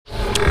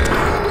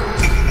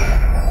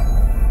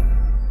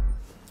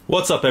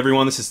What's up,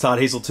 everyone? This is Todd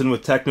Hazelton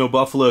with Techno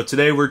Buffalo.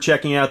 Today we're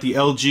checking out the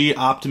LG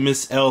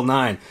Optimus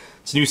L9.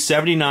 It's a new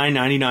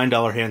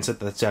 $79.99 handset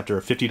that's after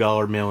a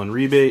 $50 mail-in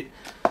rebate.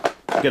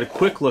 Get a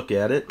quick look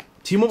at it.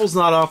 T-Mobile's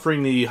not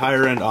offering the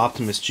higher-end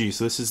Optimus G,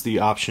 so this is the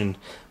option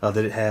that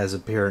it has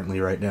apparently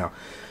right now.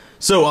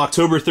 So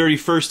October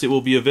 31st it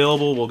will be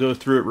available. We'll go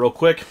through it real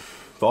quick.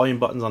 Volume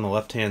buttons on the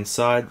left-hand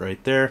side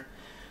right there.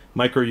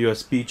 Micro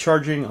USB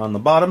charging on the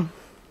bottom.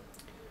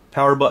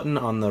 Power button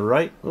on the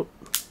right. Oh,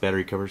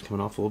 battery cover's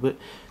coming off a little bit.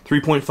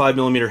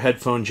 3.5mm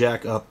headphone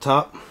jack up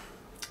top.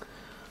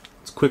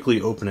 Let's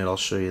quickly open it. I'll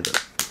show you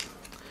that.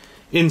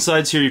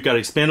 Insides here, you've got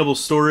expandable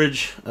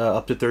storage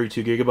up to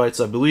 32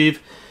 gigabytes, I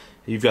believe.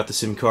 You've got the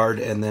SIM card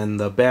and then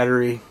the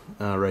battery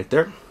right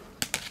there.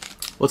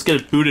 Let's get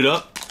it booted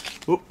up.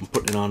 Oop, I'm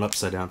putting it on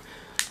upside down.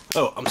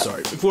 Oh, I'm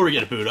sorry. Before we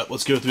get it booted up,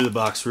 let's go through the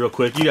box real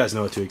quick. You guys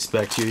know what to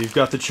expect here. You've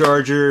got the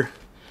charger,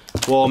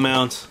 wall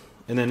mount,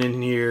 and then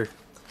in here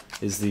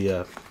is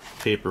the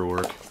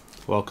paperwork.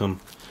 Welcome,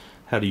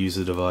 how to use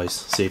the device,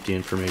 safety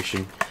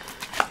information.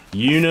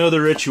 You know the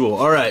ritual.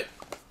 Alright,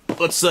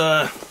 let's,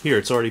 here,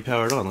 it's already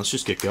powered on. Let's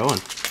just get going.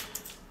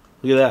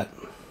 Look at that.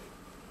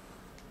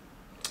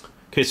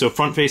 Okay, so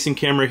front-facing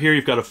camera here,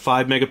 you've got a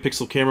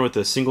 5-megapixel camera with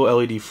a single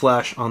LED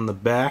flash on the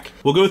back.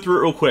 We'll go through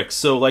it real quick.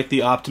 So like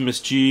the Optimus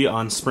G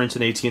on Sprint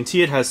and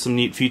AT&T, it has some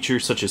neat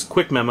features such as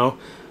quick memo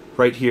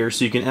right here.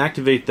 So you can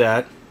activate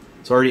that.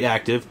 It's already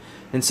active.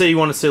 And say you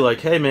want to say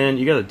like, hey man,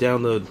 you gotta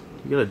download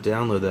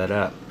that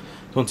app.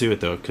 Don't do it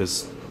though,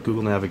 because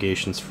Google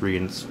Navigation's free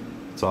and it's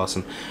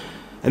awesome.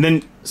 And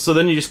then, so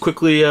then you just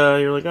quickly,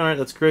 you're like, alright,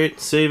 that's great,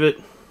 save it.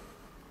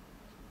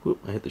 Whoop,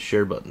 I hit the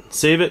share button.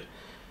 Save it,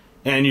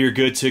 and you're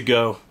good to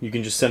go. You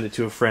can just send it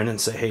to a friend and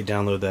say, hey,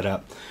 download that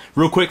app.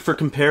 Real quick for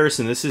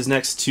comparison, this is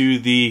next to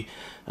the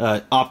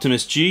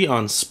Optimus G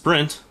on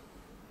Sprint.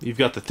 You've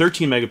got the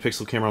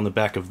 13-megapixel camera on the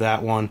back of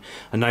that one,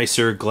 a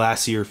nicer,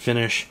 glassier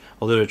finish,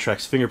 although it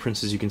tracks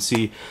fingerprints, as you can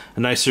see,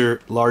 a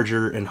nicer,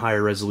 larger, and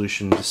higher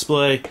resolution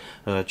display,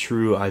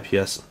 true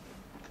IPS.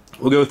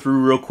 We'll go through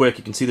real quick.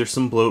 You can see there's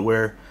some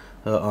bloatware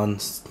on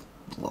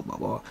blah, blah,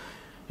 blah.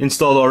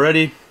 Installed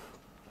already.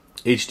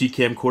 HD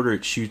camcorder,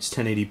 it shoots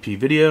 1080p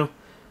video.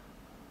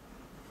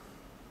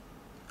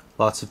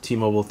 Lots of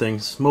T-Mobile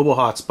things. Mobile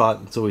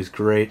hotspot, it's always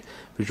great.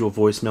 Visual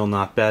voicemail,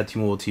 not bad.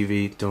 T-Mobile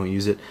TV, don't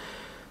use it.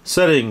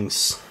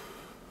 Settings.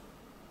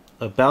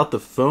 About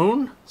the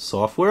phone,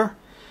 software.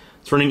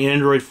 It's running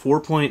Android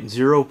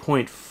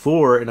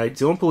 4.0.4, and I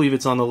don't believe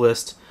it's on the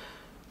list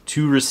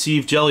to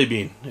receive Jelly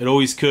Bean. It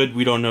always could,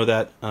 we don't know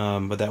that,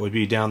 but that would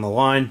be down the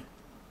line.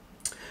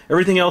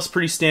 Everything else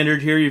pretty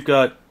standard here. You've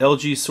got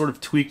LG's sort of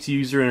tweaked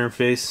user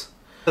interface.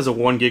 It has a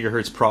 1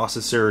 gigahertz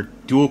processor,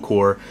 dual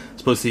core,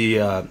 as opposed to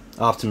the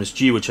Optimus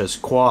G, which has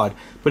quad.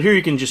 But here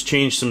you can just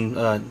change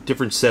some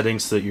different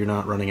settings so that you're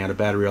not running out of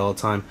battery all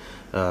the time.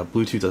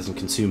 Bluetooth doesn't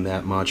consume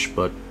that much,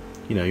 but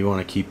you know, you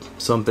want to keep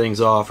some things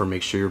off or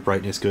make sure your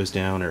brightness goes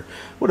down or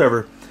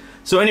whatever.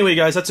 So anyway,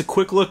 guys, that's a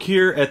quick look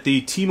here at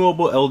the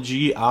T-Mobile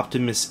LG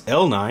Optimus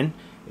L9.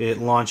 It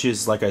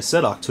launches, like I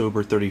said,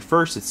 October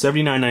 31st. It's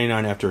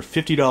 $79.99 after a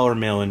 $50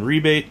 mail-in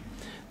rebate.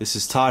 This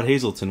is Todd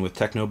Hazelton with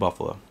Techno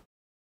Buffalo.